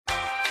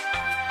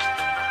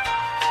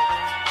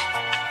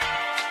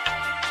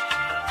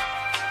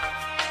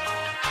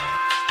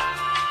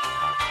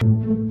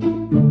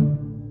Meme.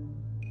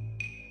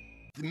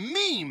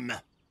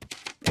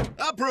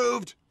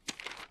 Approved.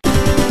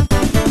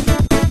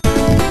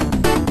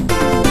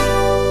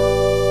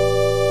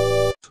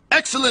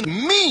 Excellent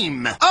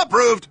meme.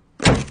 Approved.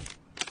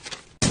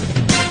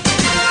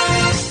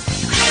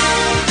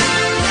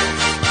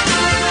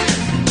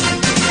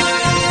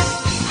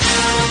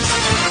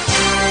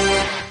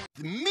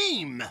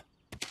 Meme.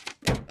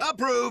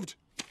 Approved.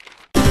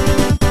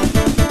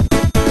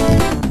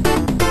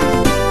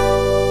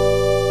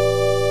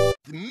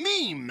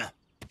 Meme.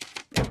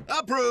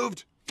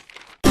 Approved.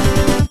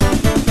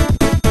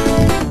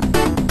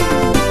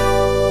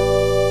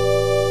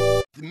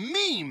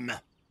 Meme.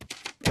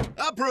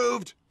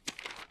 Approved.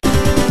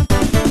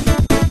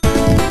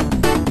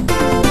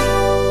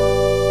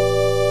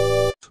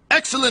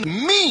 Excellent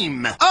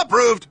meme.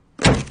 Approved.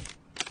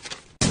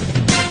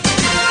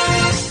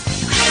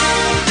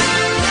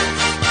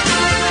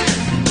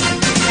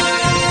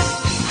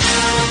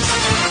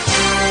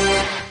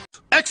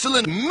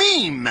 Excellent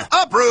meme.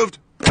 Approved.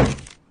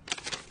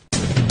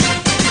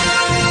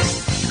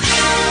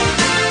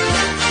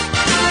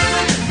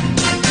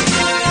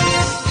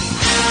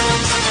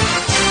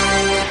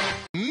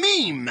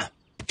 Meme.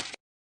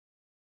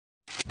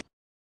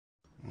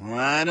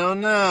 I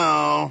don't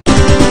know.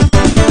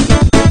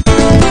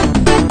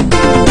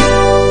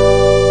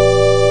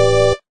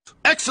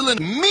 Excellent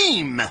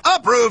meme.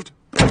 Approved.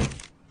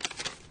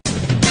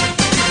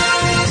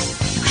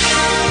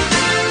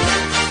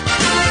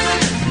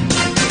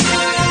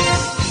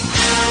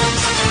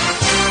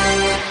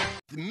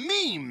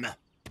 Meme.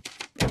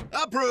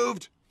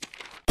 Approved.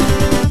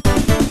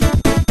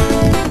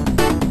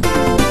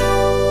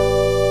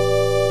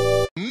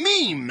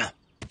 Meme.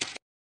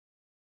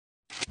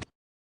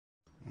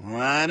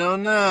 I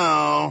don't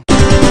know.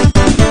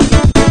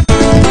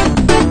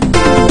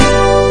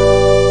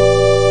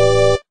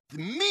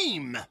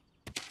 Meme.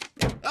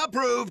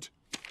 Approved.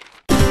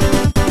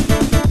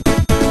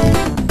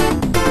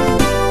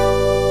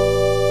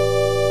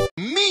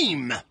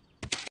 Meme.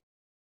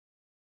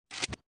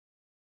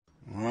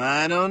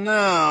 I don't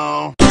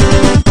know.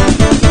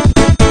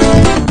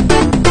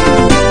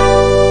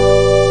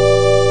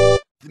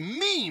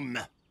 Meme.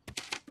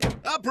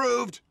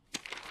 Approved.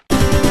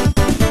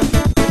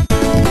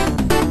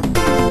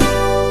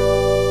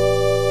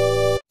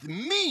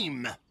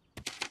 Meme.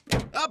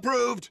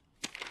 Approved.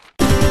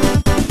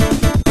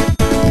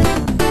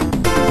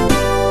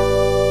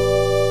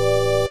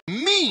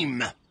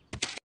 Meme.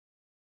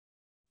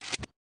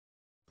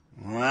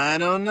 I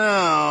don't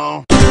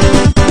know.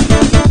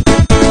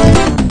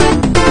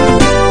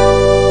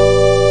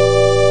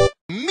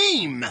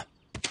 Meme.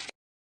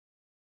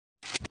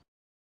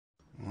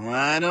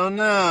 I don't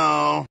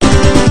know.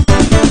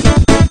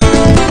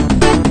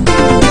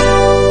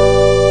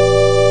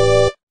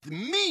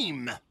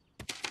 Meme.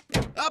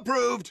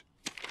 Approved.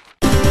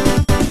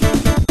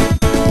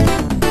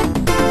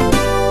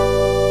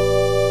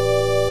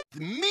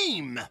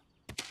 Meme.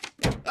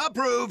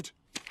 Approved.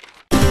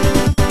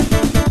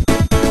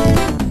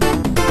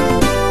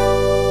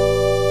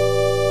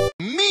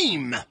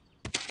 Meme.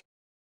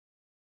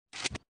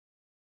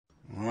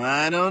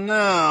 I don't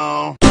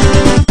know.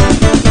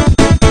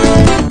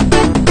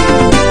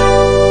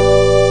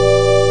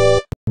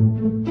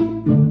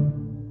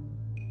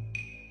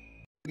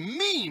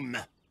 Meme.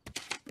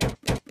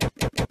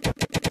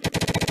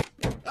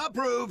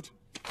 Approved.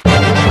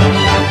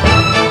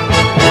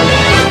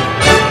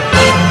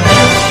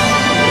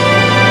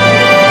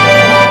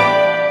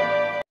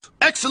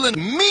 Excellent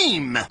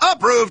meme.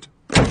 Approved.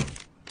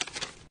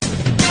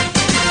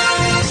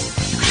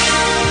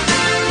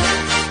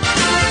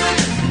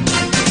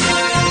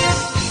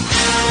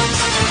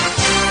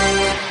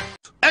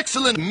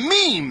 Excellent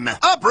meme.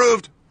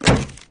 Approved.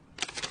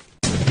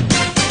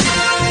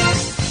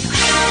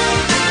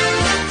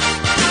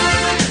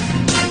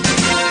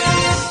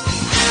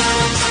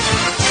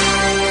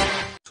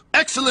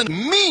 Excellent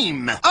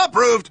meme.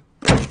 Approved.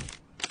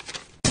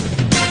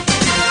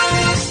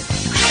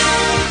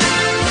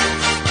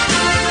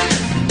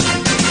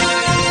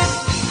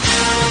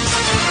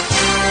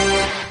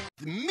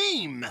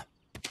 Meme.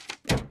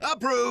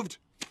 Approved.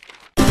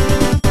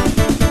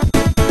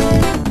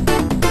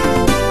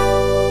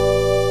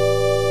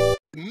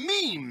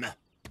 Meme.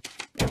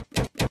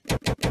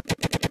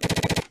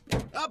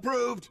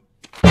 Approved.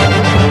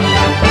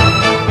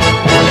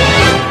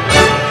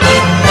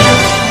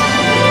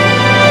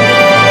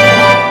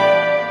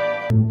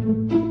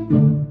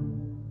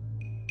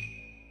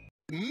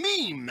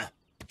 Meme.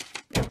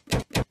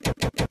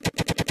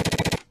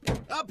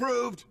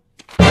 Approved.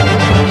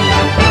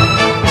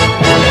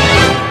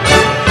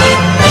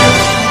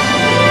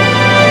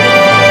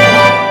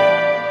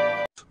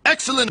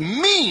 Excellent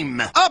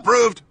meme.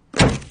 Approved.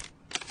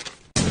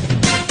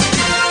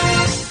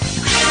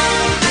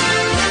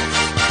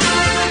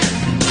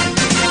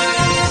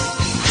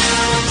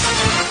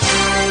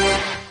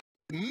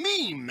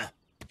 Meme.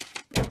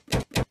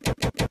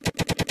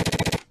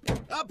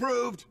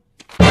 Approved.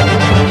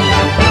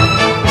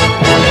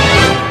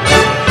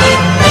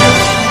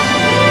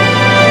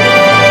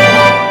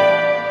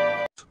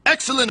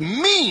 Excellent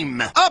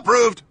meme.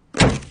 Approved.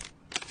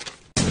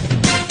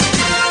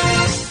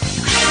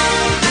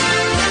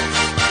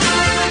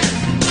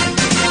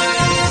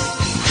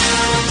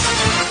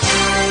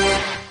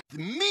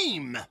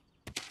 Meme.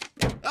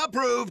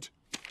 Approved.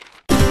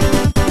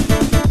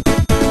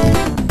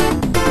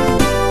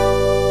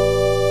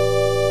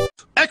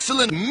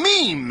 Excellent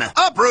meme.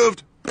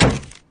 Approved.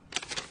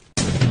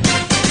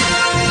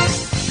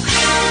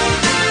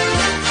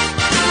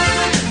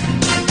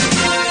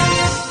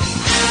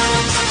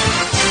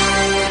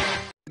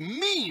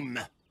 Meme.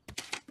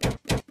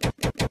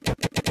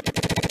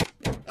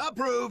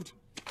 Approved.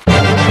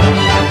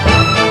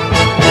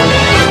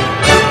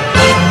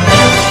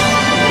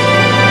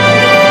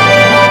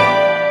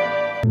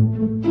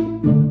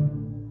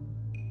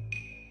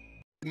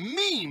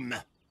 Meme.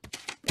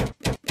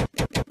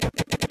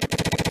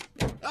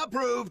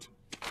 Approved.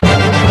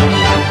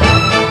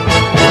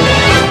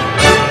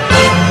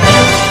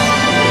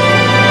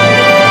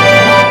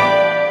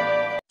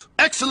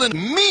 Excellent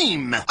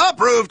meme.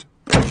 Approved.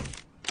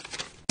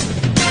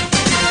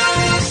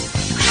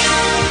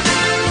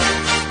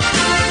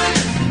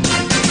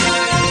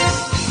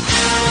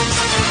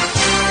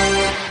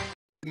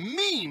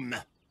 Meme.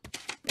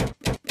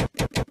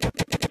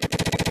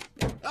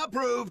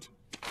 Approved.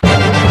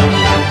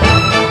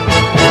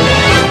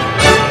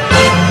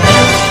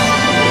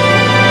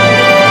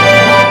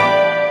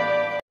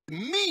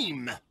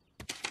 Meme.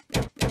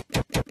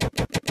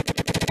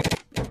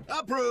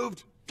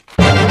 Approved.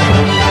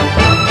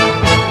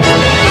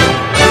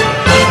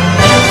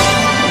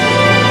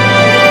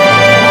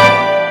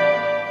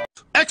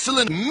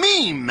 Excellent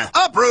meme.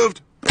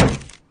 Approved.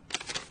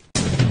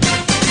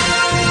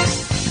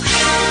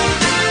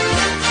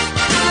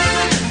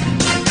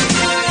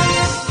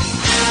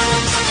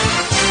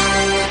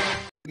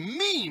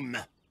 Meme.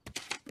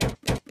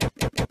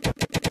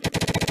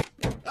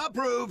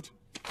 Approved.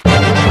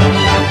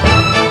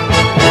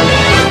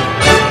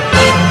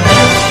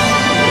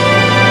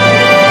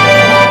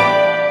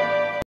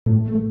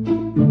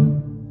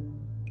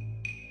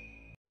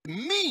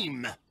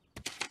 Meme.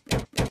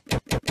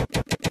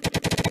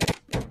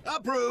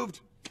 Approved.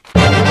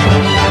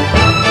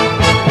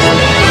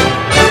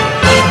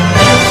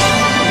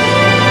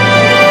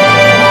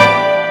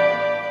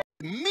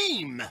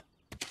 Meme.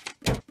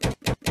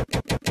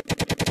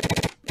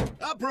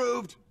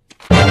 Approved.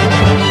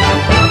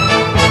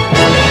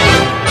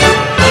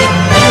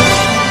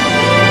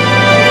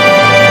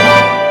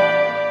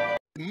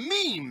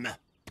 Meme.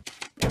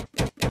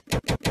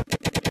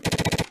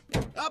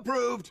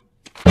 Approved.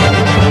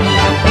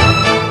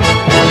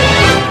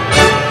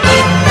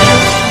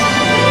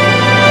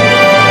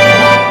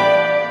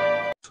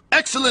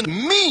 Excellent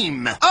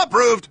meme.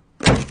 Approved.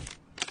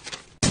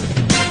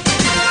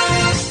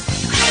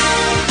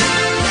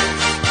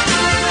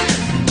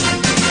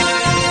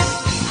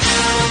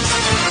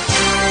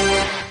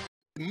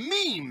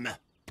 Meme.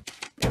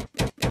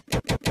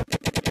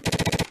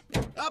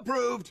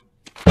 Approved.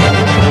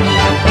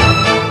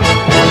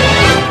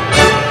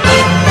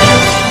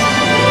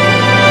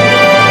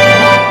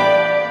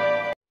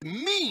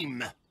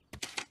 Meme.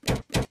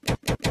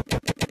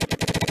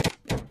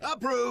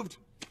 Approved.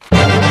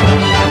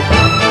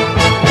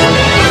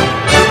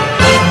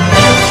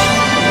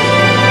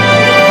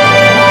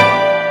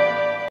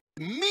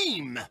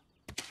 Meme.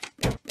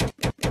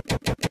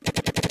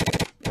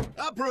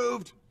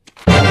 Approved.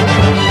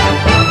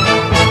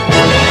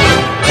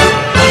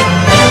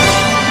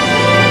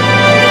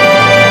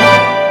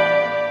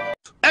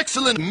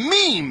 Excellent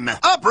meme.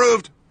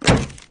 Approved.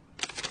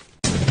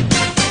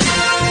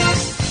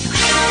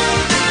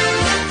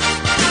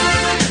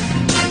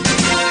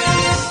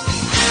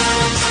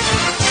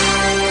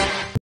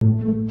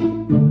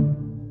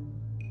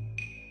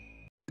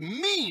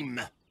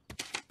 Meme.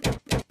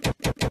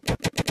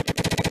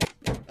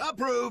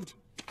 Approved.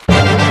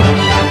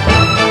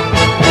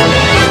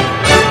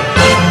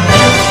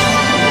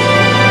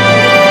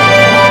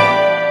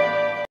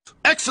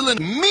 Excellent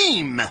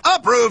meme.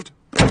 Approved.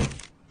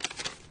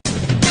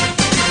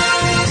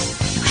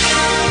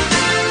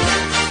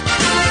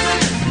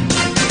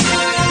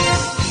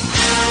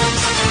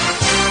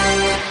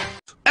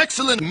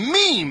 Excellent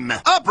meme.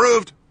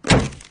 Approved.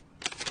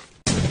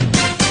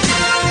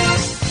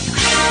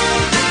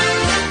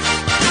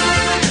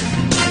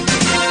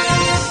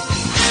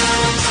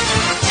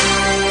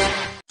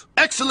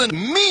 Excellent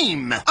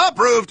meme.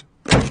 Approved.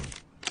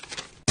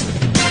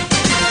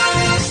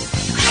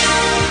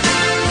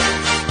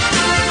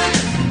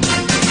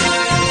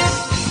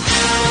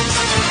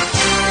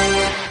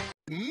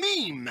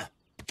 Meme.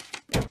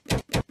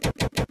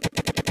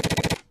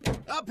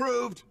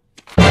 Approved.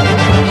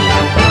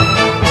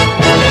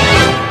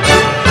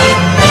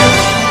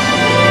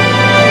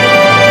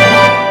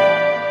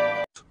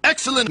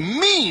 Excellent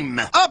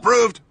meme.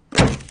 Approved.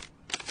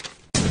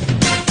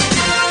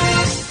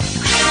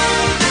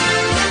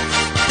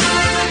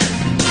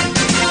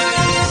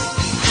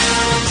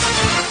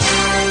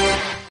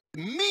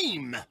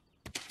 Meme.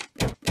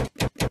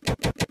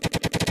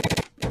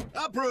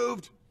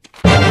 Approved.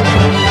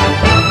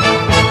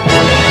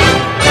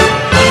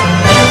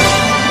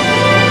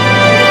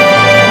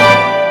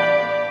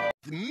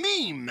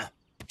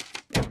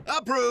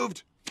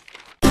 Approved.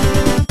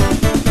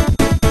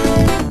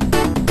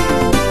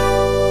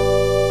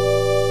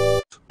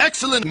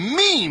 Excellent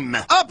meme.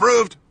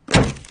 Approved.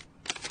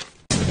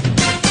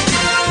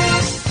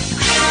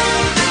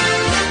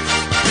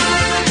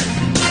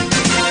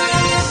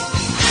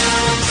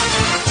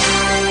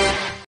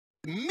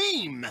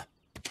 Meme.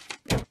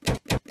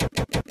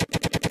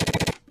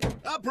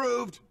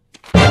 Approved.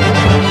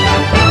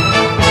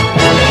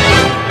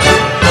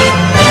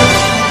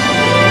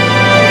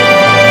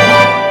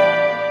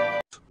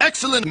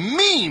 Excellent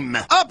meme.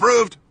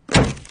 Approved.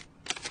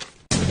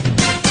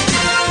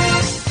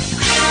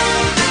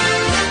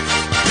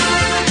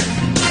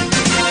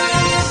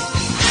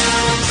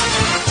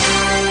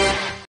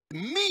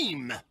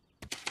 Meme.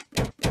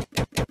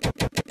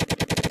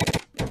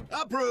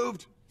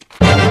 Approved.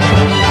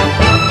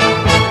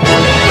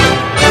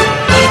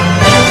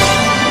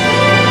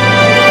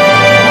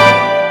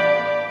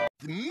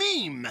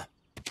 Meme.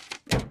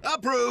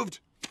 Approved.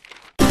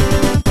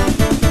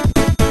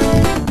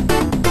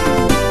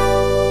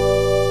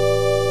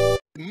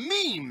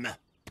 Meme.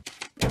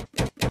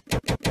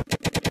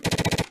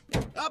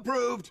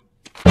 Approved.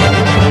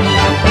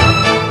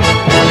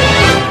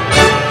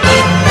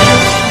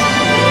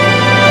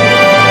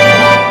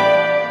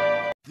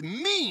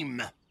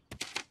 Meme.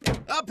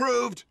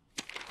 Approved.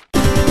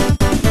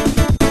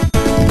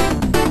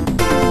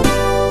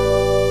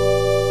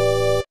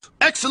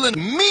 Excellent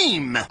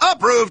meme.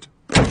 Approved.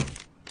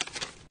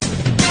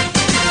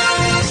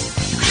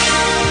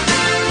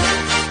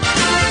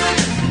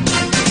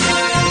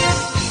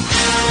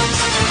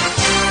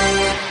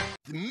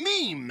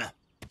 Meme.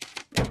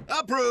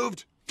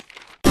 Approved.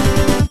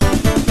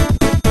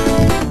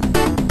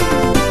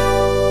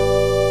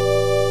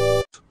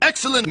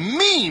 Excellent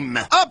meme.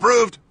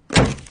 Approved.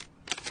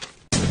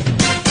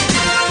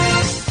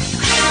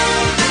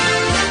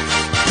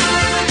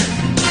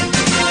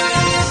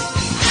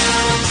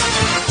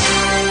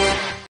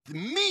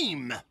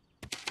 Meme.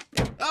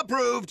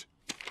 Approved.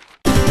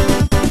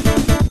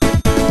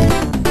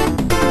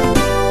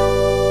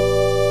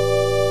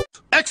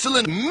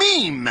 Excellent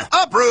meme.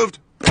 Approved.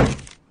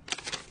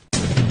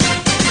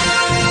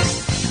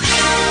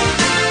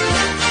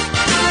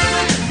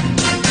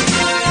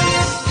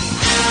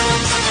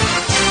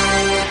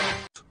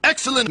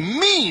 Excellent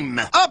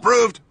meme.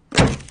 Approved.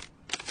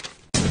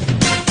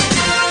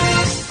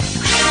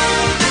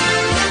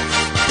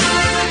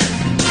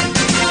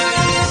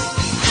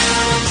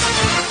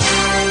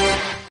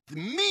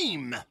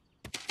 Meme.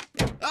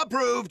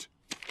 Approved.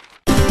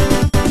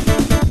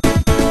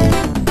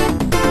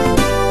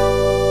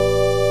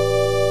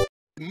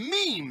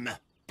 Meme.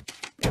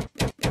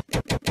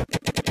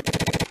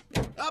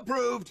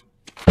 Approved.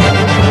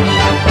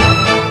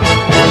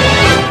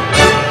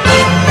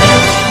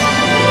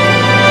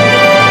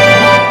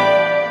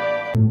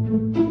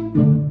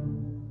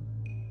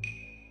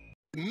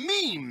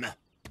 Meme.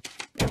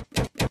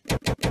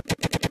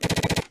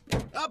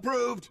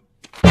 Approved.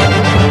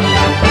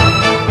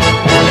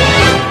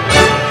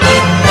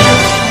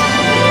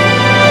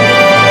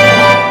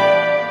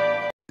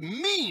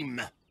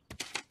 Meme.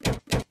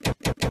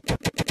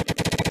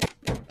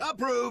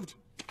 Approved.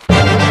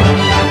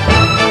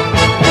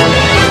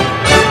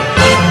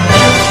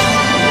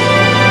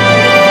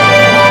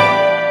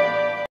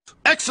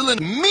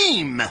 Excellent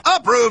meme.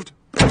 Approved.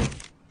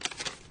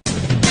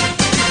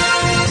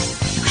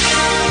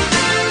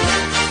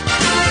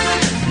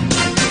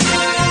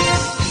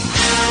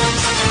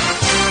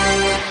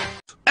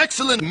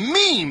 Excellent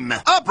meme.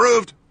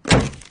 Approved.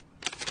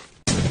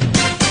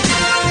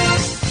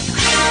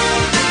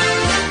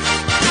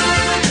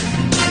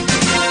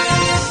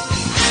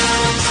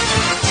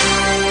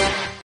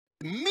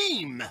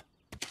 Meme.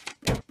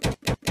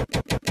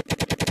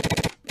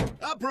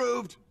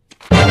 Approved.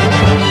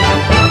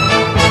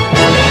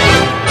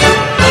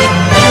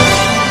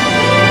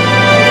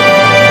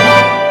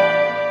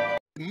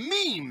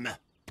 Meme.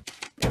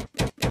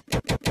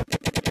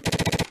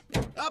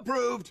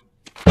 Approved.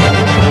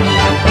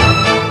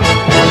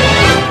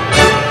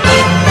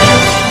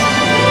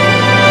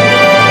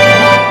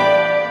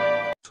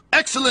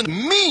 Excellent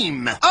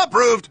meme.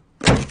 Approved.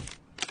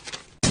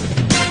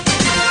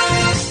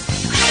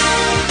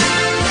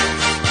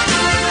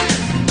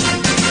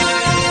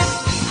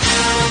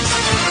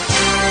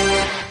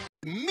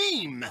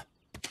 Meme.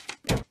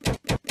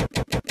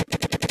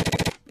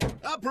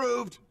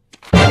 Approved.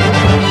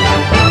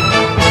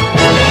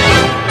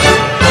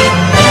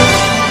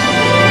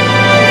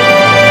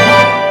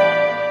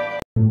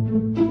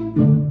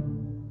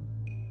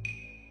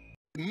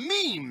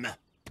 Meme.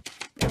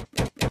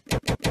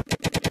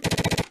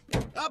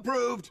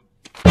 Approved.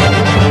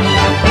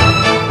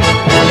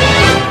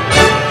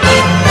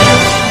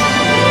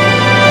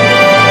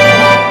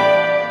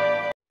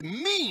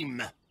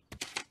 Meme.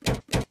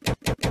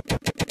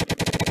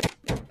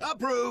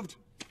 Approved.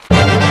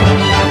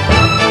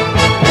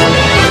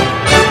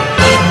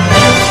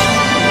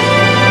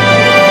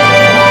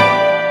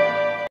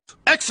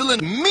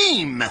 Excellent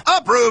meme.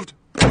 Approved.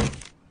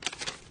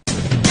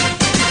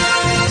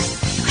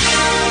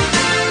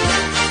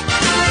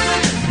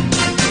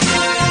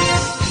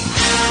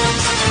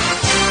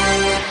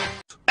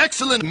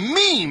 Excellent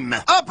meme.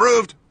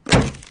 Approved.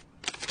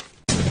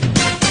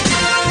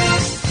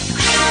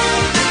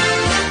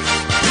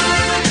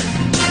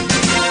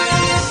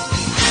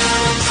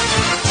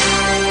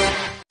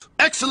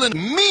 Excellent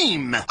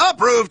meme.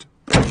 Approved.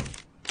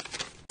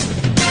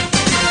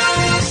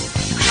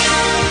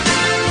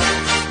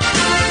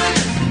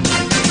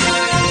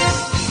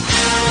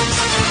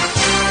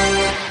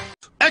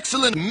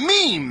 Excellent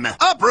meme.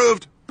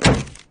 Approved.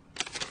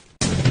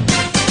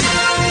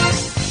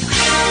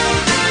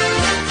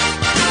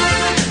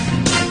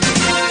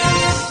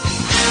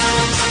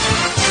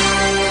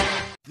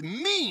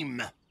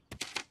 Meme.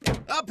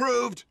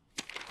 Approved.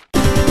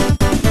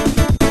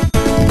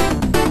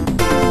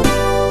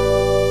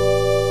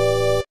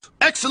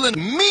 Excellent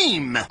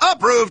meme.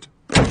 Approved.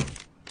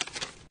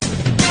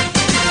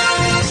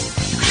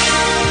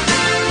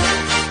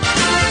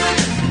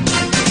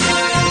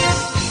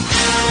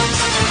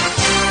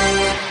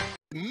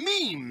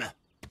 Meme.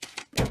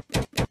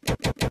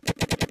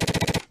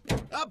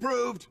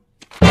 Approved.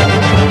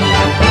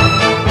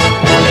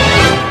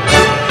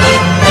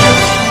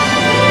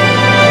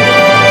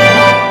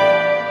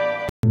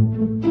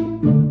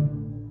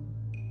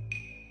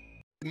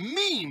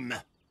 Meme.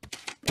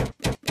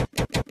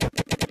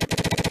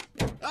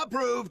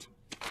 Approved.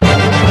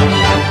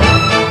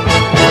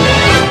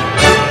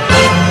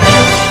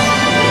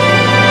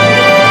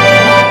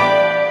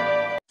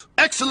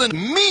 Excellent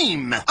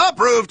meme.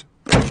 Approved.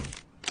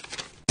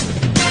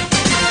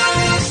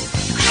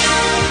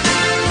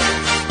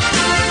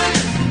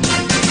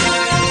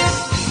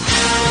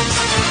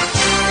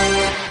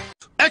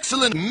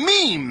 Excellent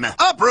meme.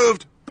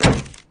 Approved.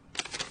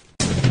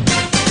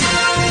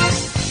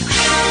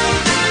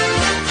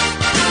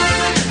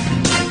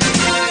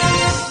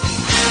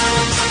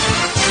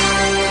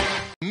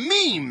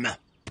 Meme.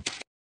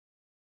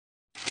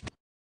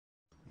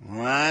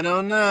 I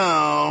don't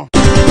know.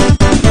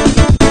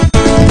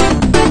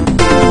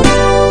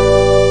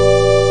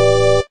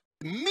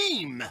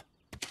 Meme.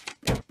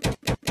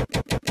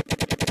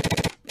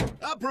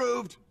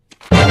 Approved.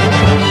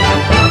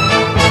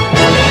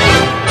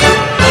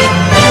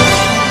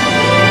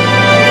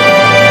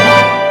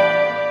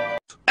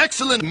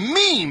 Excellent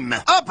meme.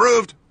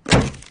 Approved.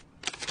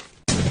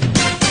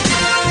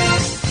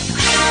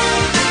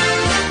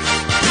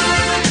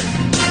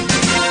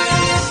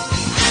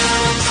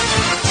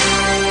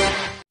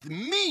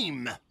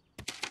 Meme.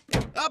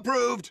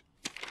 Approved.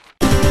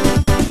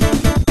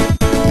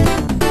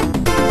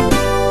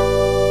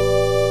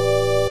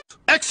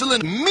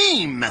 Excellent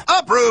meme.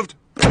 Approved.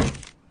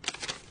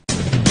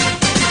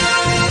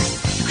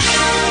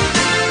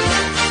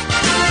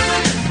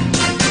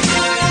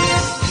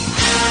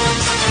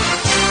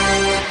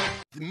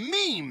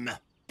 Meme.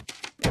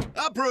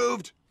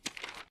 Approved.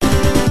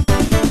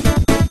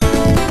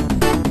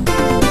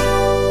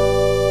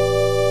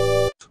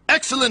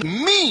 Excellent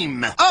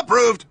meme.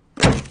 Approved.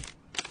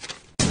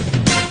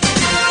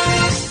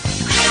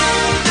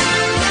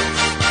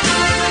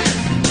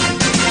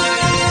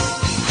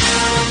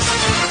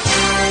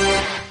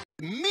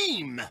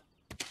 Meme.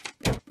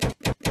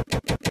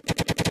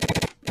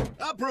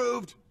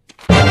 Approved.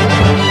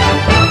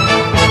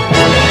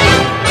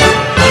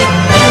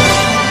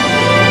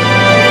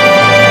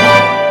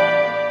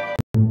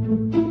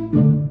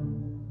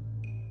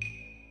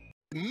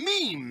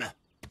 Meme.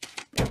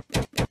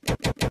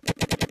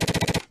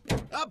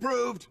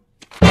 Approved.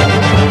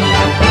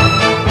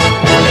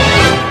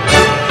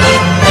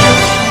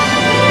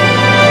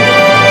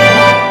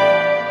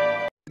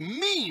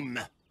 Meme.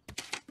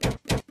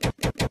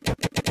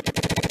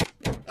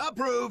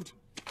 Approved.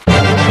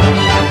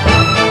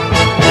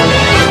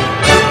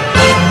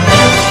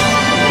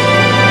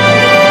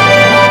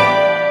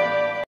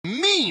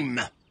 Meme.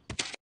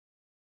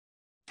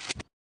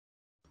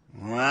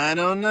 I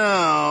don't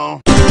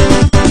know.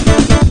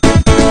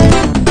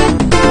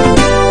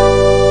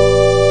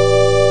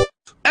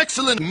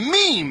 Excellent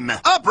meme.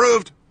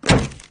 Approved.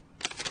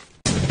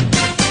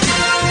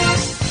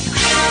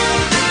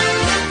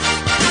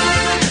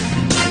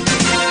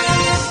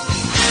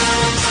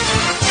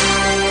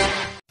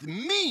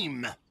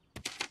 Meme.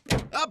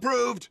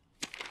 Approved.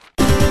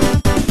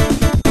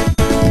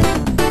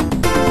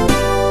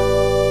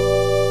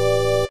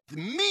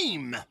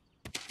 Meme.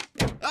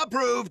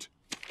 Approved.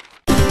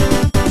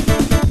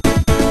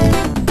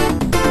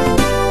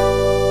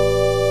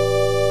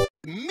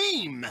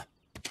 Meme.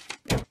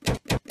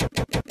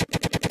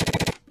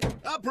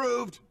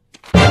 Approved.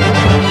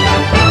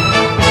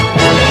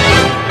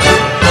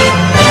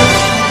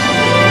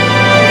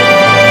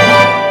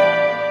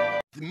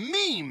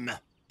 Meme.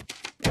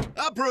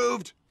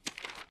 Approved.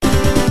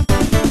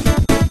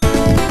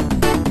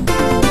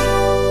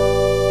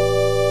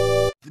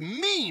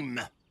 Meme.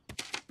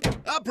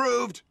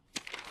 Approved.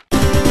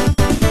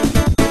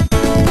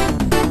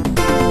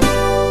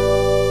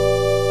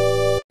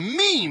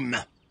 Meme.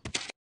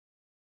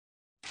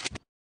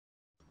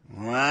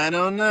 I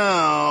don't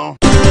know.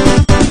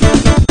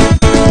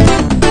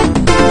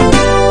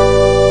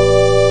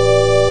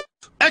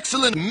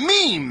 Excellent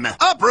meme.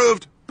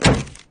 Approved.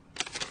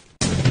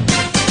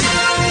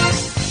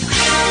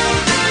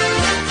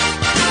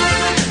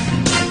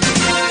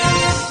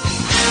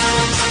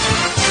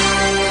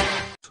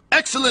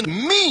 Excellent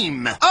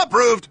meme!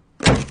 Approved!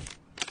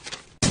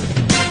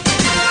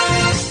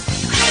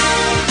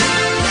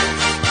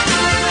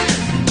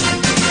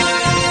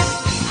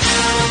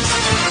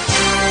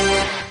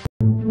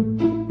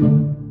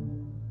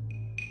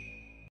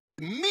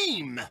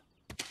 Meme!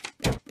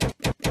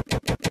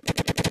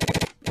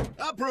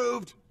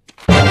 Approved!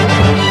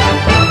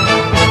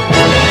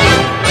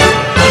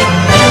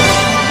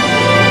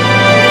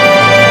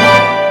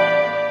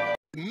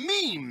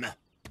 Meme!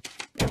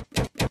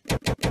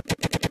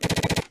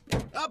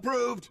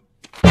 Approved!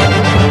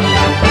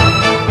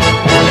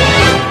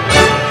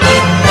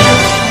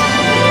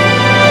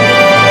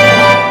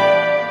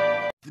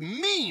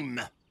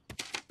 Meme!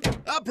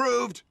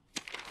 Approved!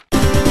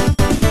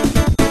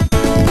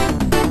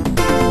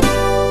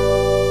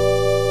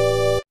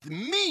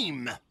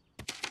 Meme!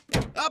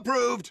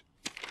 Approved!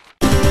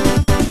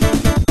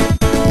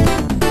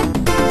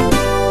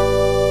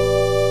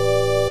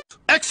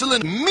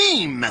 Excellent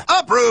meme!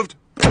 Approved!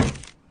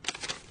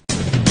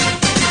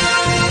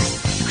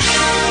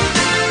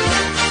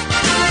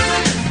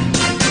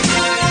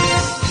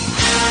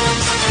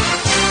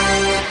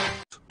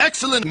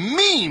 Excellent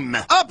meme!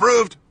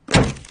 Approved!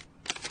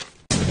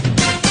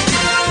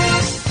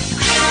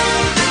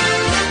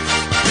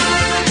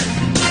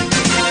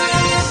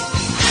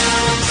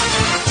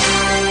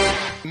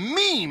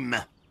 Meme!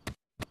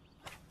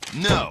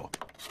 No.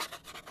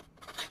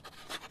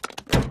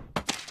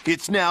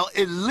 It's now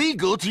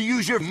illegal to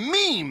use your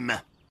meme!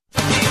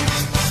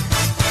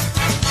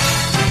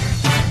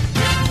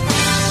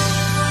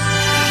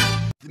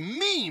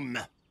 Meme!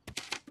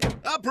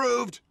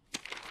 Approved!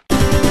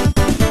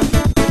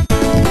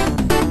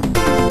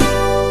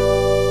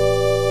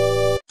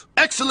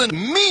 Excellent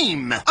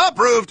meme!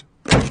 Approved!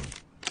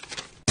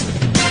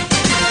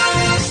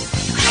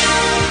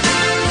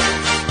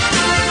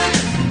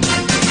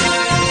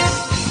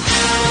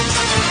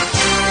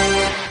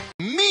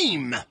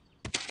 Meme!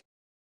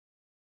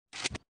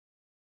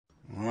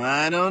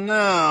 I don't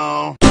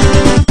know.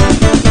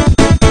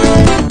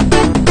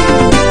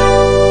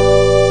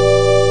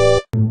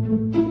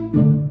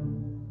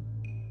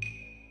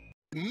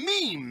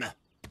 Meme!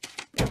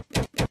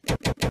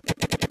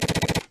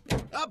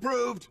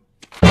 Approved!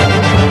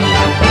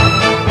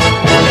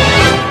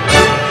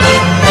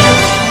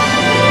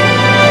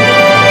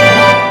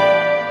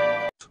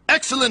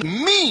 Excellent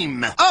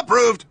meme!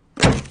 Approved!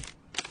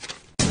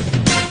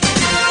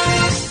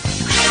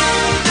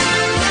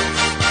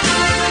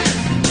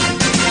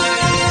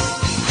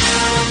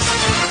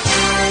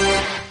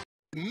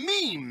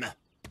 Meme!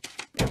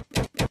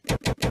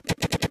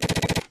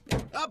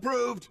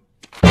 Approved!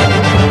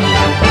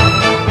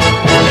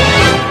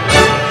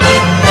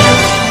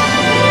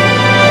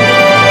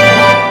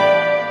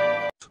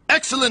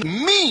 Excellent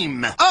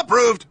meme!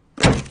 Approved!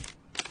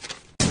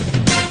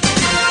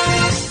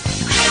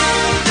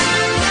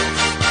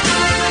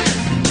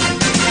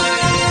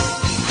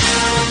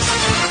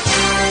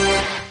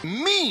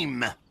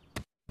 Meme!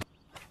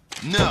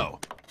 No.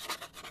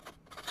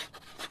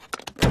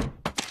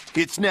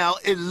 It's now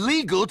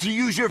illegal to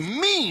use your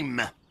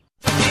meme!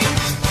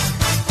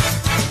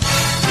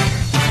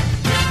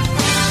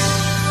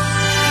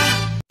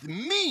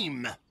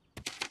 Meme!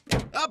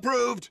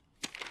 Approved!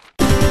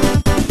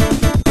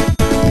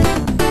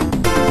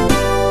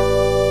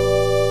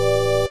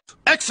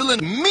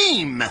 Excellent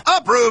meme!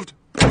 Approved!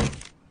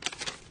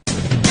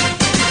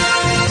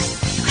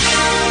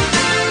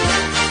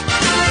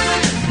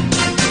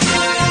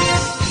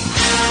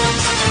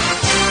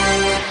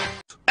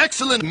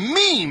 Excellent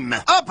meme!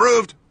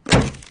 Approved!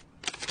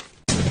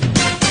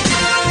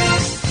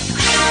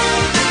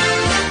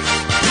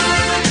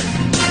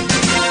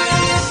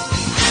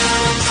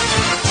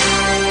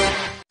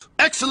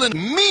 Excellent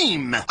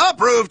meme!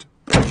 Approved!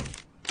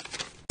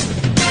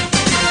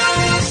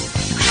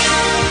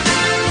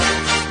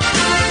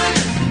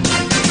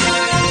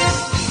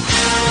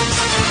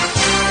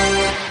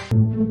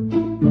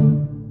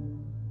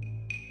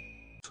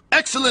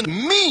 Excellent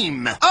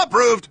meme!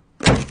 Approved!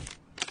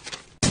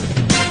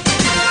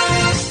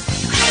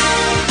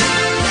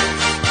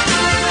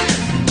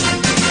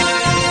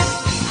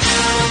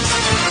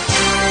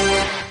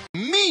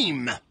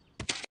 Meme!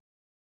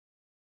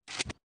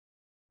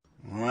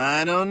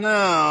 I don't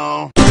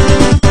know.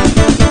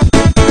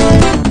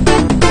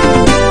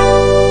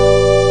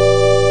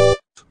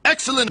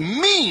 Excellent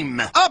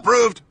meme!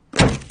 Approved!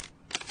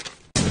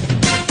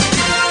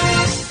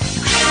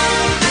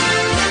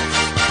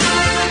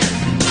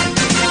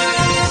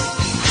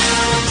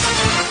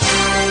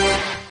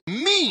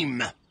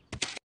 Meme!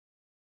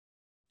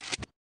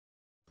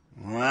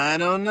 I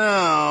don't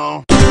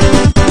know.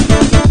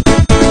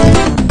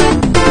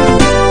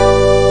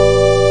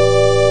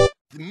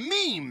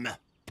 Meme!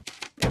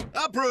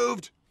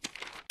 Approved!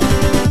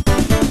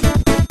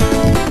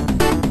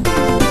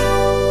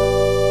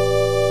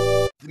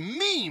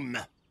 Meme!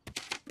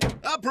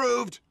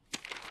 Approved!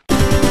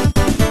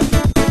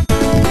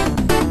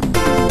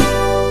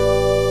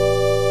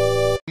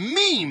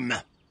 Meme!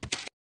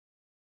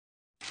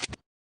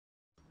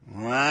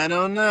 I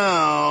don't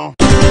know.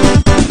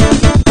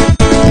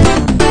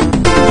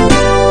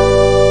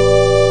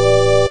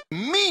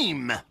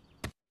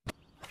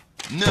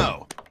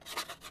 No.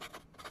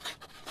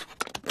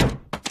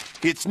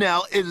 It's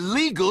now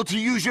illegal to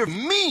use your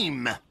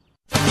meme.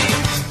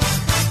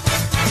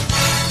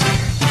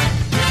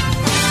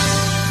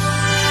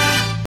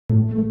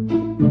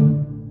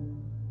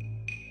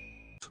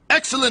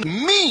 Excellent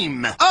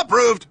meme.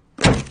 Approved.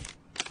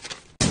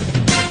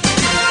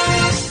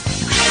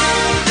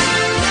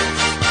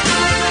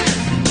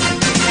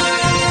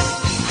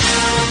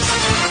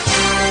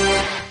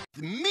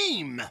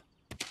 Meme.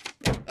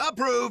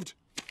 Approved.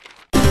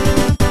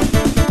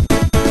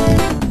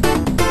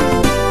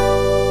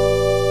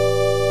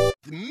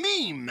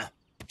 Meme.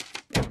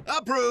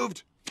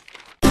 Approved.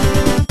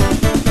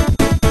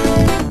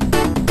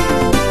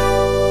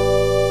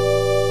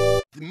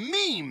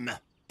 Meme.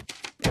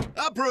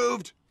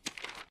 Approved.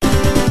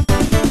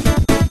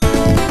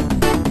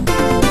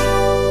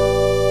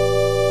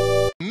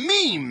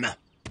 Meme.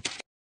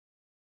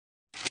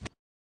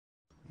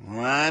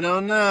 I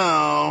don't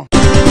know.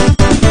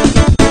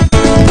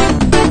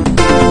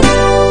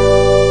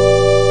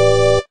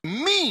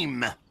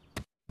 Meme.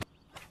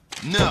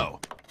 No.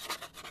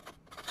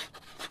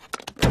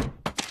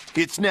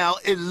 It's now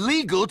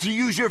illegal to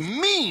use your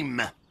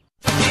meme.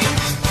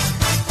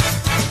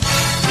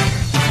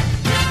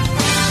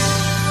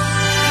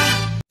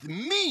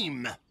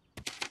 Meme.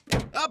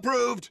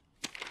 Approved.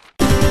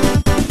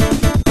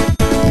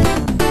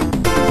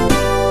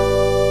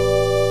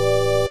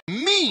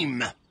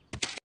 Meme.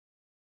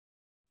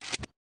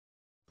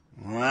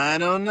 I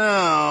don't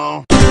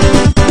know.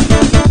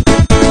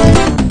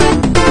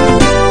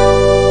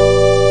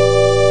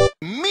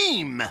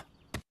 Meme.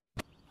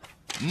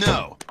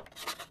 No.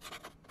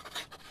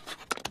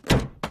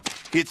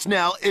 It's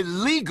now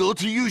illegal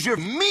to use your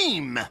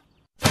meme.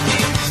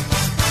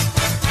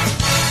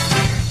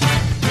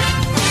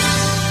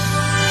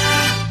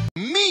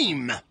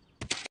 Meme.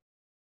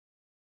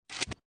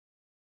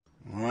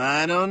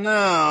 I don't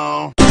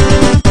know.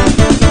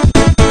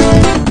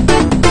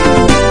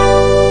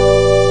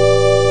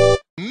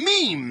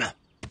 Meme.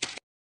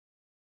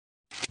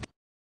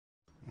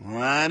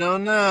 I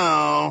don't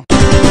know.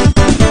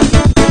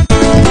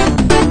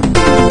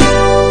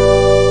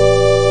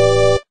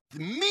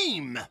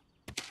 Meme.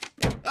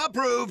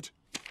 Approved.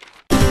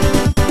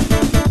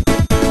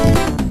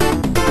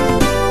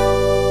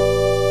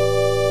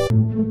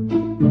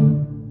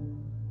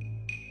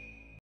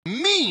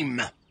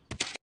 Meme.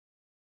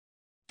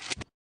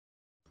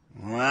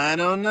 I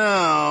don't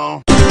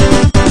know.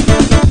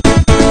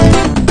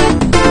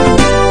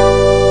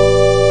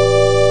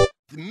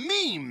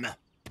 Meme.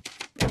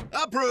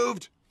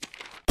 Approved.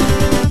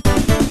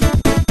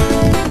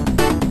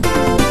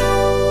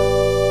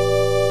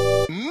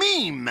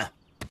 Meme.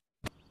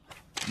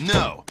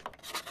 No.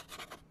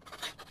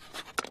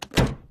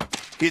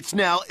 It's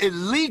now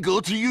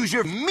illegal to use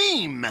your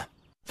meme.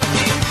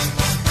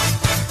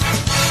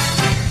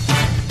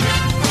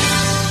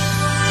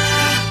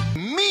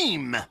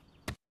 Meme.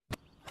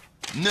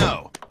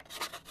 No.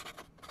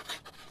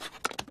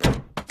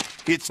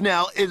 It's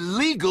now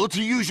illegal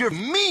to use your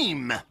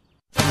meme.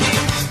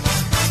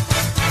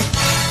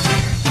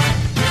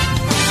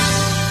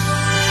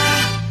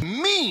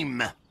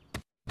 Meme.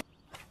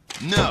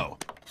 No.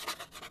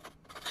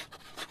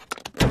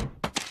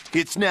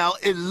 It's now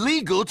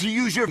illegal to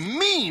use your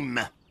meme.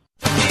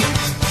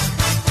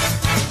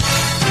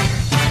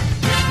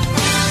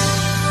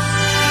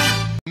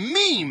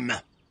 Meme.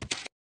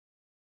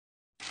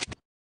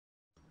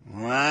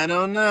 I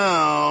don't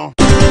know.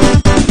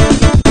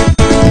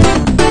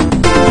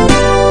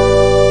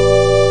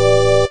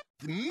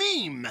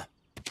 Meme.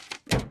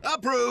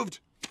 Approved.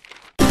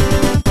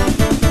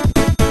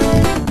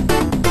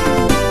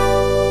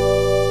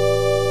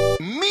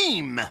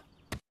 Meme.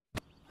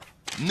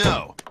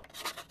 No.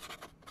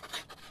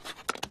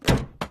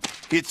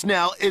 It's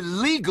now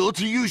illegal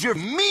to use your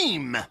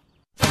meme.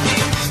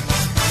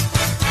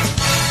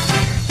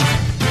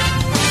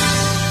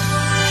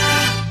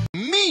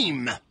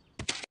 Meme.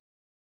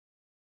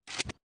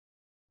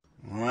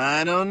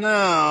 I don't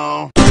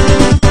know.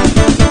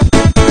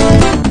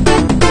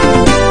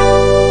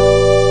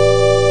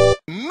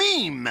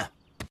 Meme.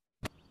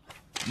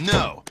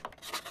 No.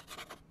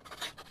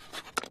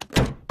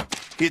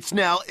 It's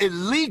now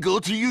illegal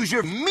to use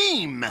your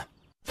meme.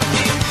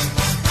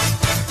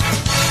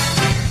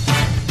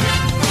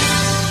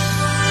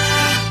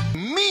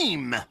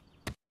 Meme.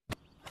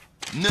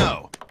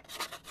 No.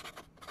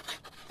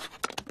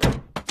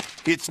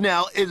 It's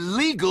now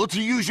illegal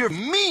to use your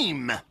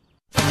meme.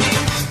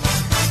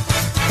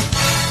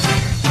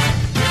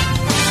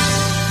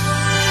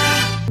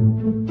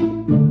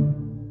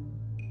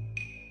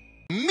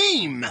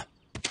 Meme.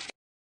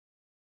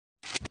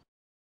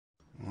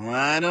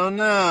 I don't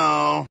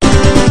know.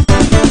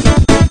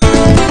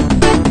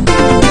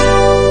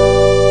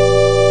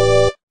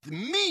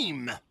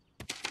 Meme.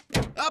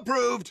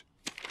 Approved.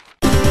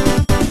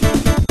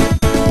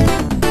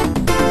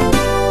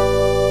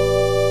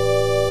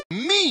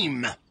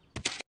 Meme.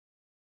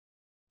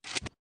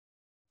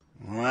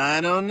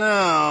 I don't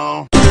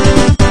know.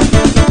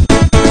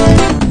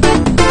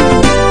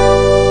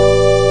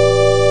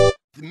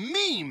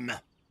 Meme.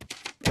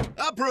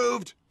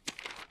 Approved.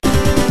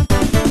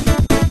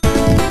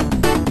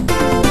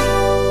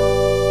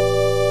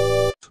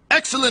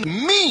 Excellent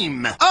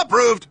meme.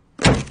 Approved.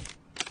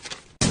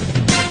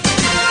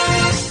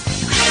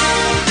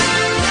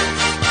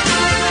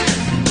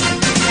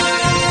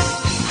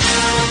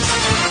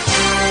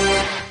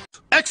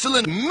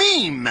 Excellent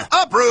meme.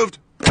 Approved.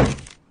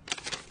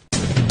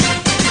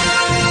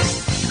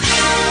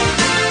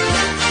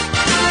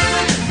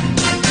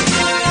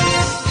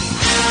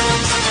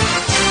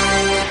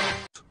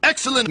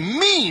 Excellent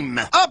meme.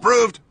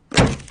 Approved.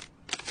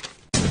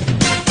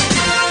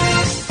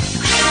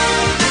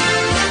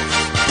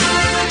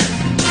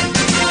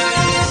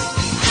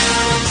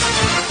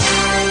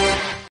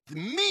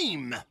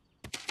 Meme.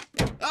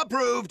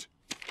 Approved.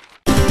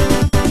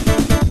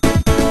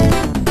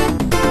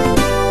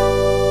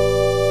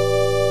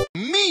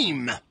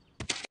 Meme.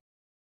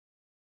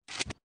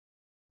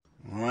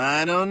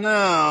 I don't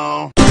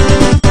know.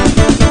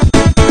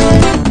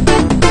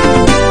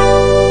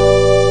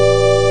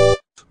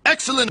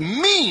 Excellent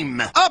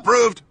meme.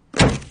 Approved.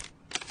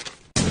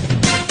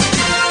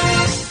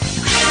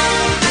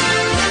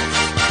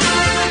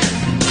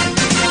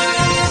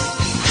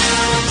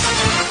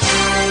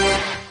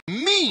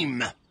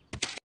 Meme.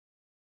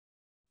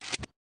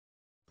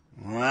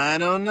 I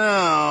don't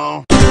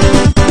know.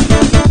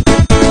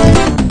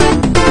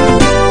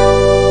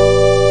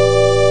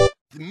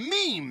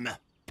 Meme.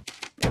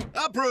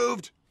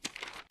 Approved.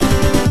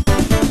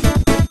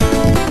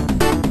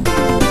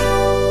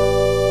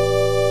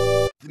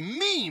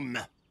 Meme.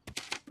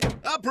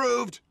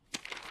 Approved.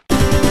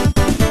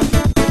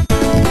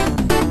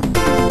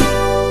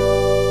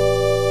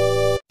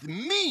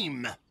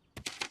 Meme.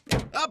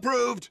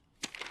 Approved.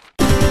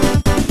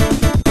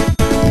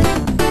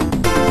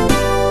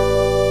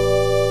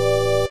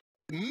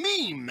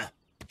 Meme.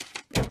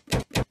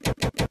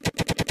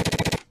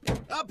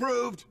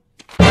 Approved.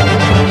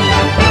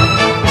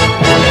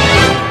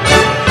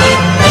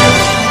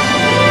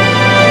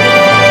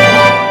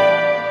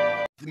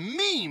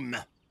 Meme.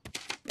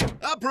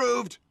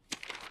 Approved.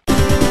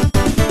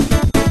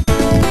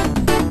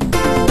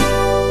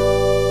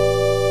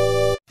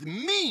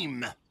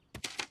 Meme.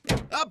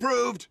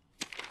 Approved.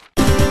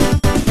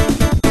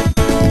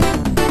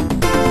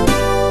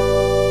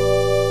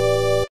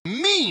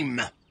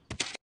 Meme.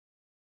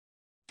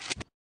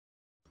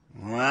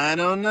 I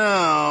don't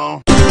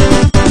know.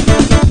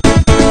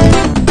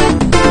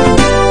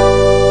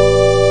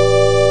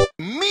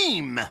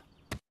 Meme.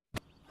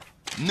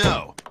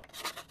 No.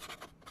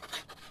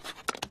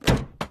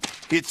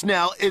 It's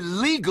now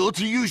illegal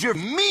to use your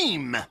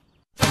meme.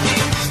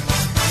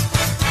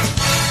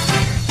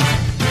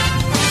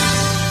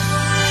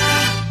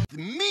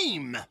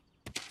 Meme.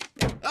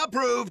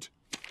 Approved.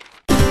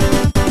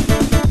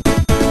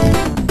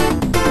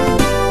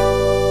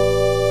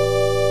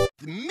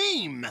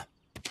 Meme.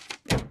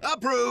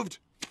 Approved.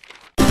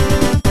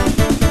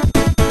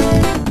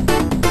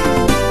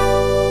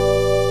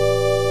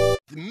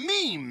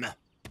 Meme.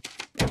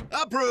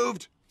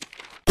 Approved.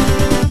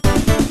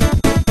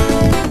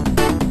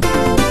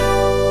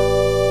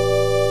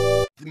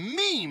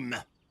 Meme.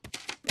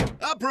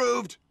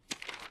 Approved.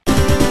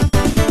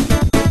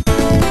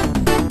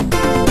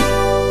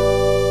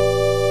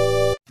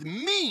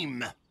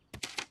 Meme.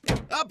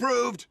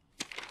 Approved.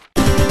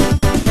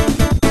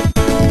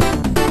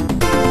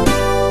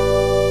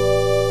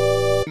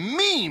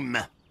 Meme.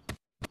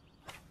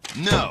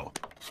 No.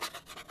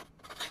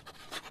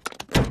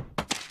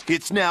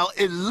 It's now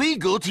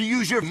illegal to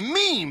use your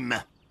meme.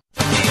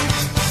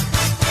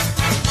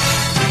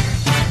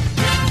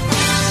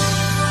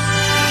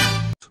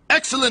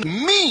 Excellent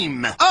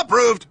meme.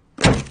 Approved.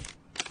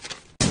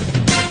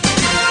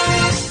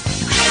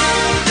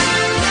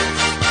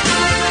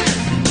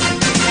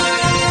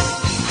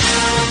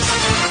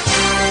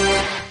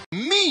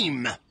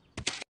 Meme.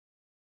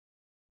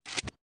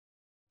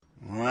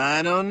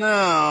 I don't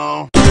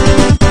know.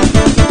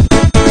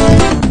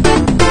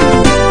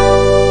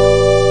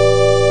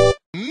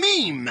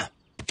 Meme.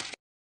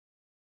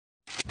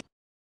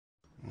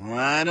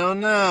 I don't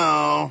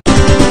know.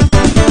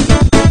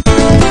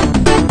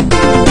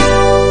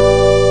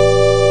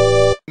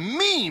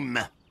 Meme.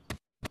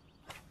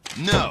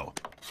 No.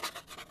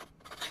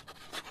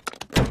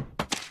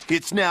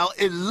 It's now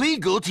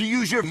illegal to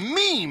use your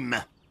meme.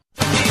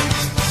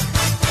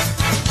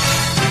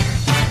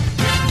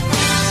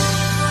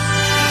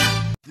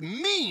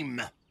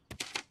 Meme.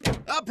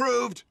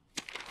 Approved.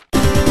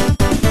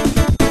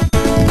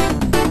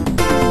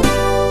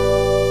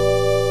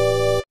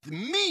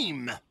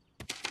 Meme.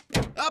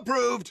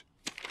 Approved.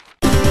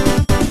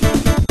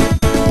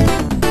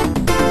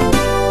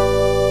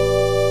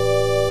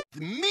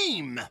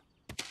 Meme.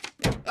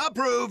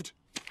 Approved.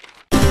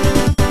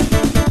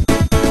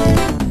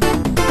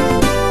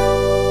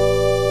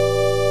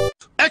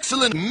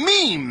 Excellent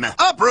meme.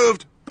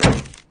 Approved.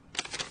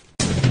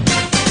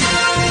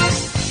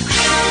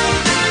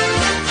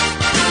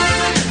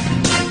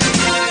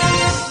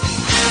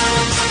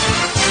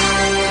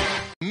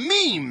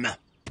 Meme.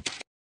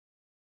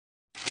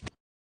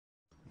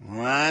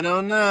 I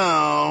don't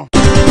know.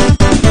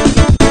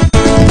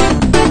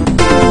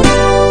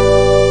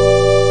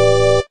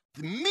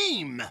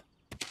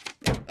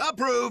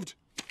 Approved.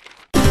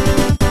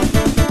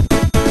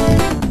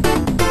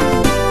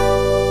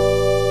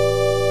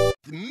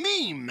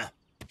 Meme.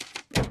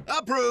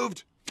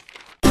 Approved.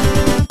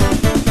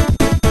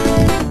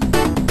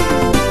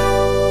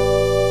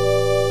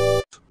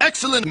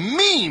 Excellent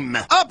meme.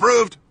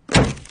 Approved.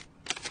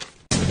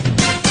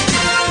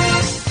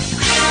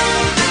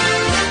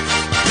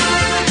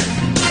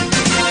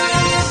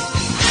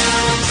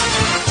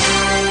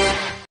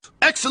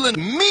 Excellent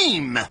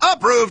meme.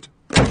 Approved.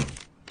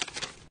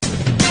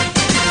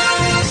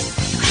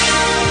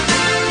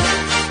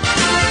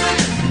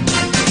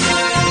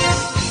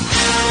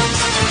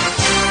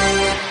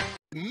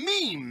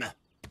 Meme.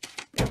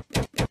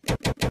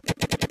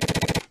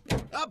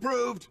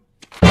 Approved.